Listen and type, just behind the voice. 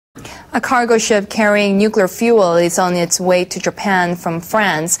A cargo ship carrying nuclear fuel is on its way to Japan from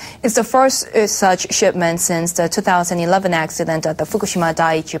France. It's the first such shipment since the 2011 accident at the Fukushima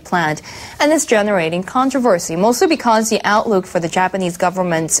Daiichi plant, and it's generating controversy, mostly because the outlook for the Japanese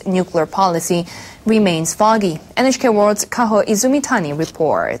government's nuclear policy remains foggy. NHK World's Kaho Izumitani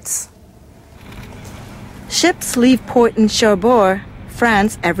reports. Ships leave port in Cherbourg,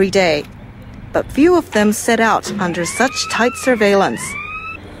 France, every day, but few of them set out under such tight surveillance.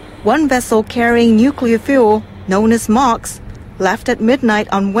 One vessel carrying nuclear fuel, known as MOX, left at midnight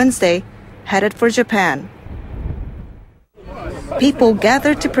on Wednesday, headed for Japan. People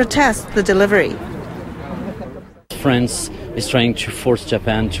gathered to protest the delivery. France is trying to force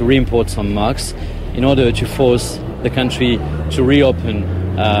Japan to re-import some MOX in order to force the country to reopen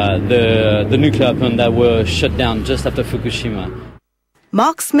the nuclear plant that were shut down just after Fukushima.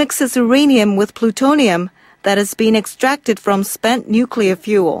 MOX mixes uranium with plutonium that has been extracted from spent nuclear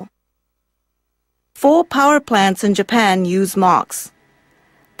fuel. 4 power plants in Japan use MOX,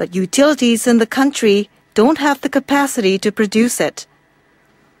 but utilities in the country don't have the capacity to produce it.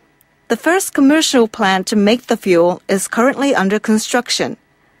 The first commercial plant to make the fuel is currently under construction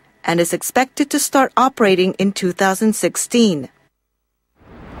and is expected to start operating in 2016.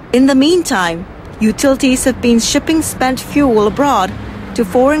 In the meantime, utilities have been shipping spent fuel abroad to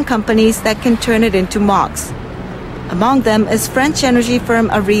foreign companies that can turn it into MOX. Among them is French energy firm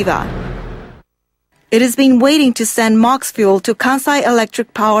Areva. It has been waiting to send MOX fuel to Kansai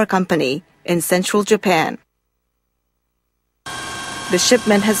Electric Power Company in central Japan. The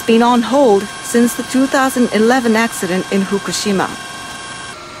shipment has been on hold since the 2011 accident in Fukushima.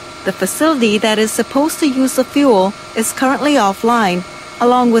 The facility that is supposed to use the fuel is currently offline,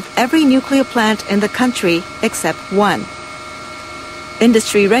 along with every nuclear plant in the country except one.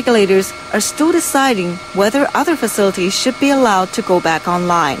 Industry regulators are still deciding whether other facilities should be allowed to go back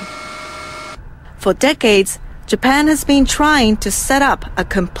online. For decades, Japan has been trying to set up a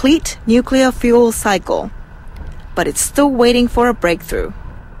complete nuclear fuel cycle, but it's still waiting for a breakthrough.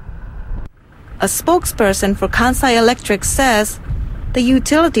 A spokesperson for Kansai Electric says the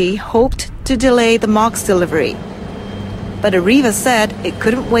utility hoped to delay the MOX delivery, but Areva said it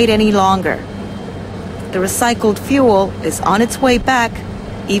couldn't wait any longer. The recycled fuel is on its way back,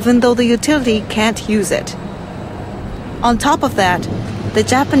 even though the utility can't use it. On top of that, the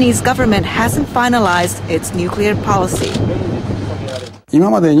Japanese government hasn't finalized its nuclear policy.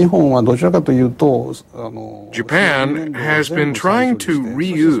 Japan has been trying to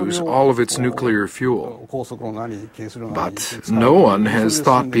reuse all of its nuclear fuel, but no one has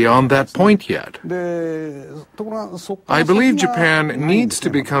thought beyond that point yet. I believe Japan needs to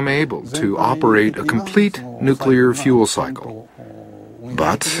become able to operate a complete nuclear fuel cycle,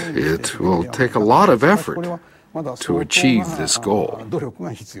 but it will take a lot of effort to achieve this goal.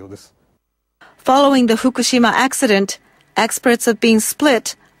 Following the Fukushima accident, experts have been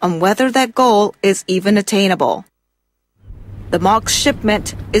split on whether that goal is even attainable. The MOX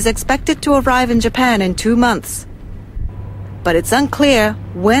shipment is expected to arrive in Japan in 2 months, but it's unclear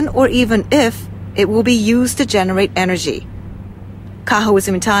when or even if it will be used to generate energy. Kaho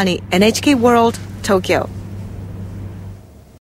Izumitani, NHK World, Tokyo.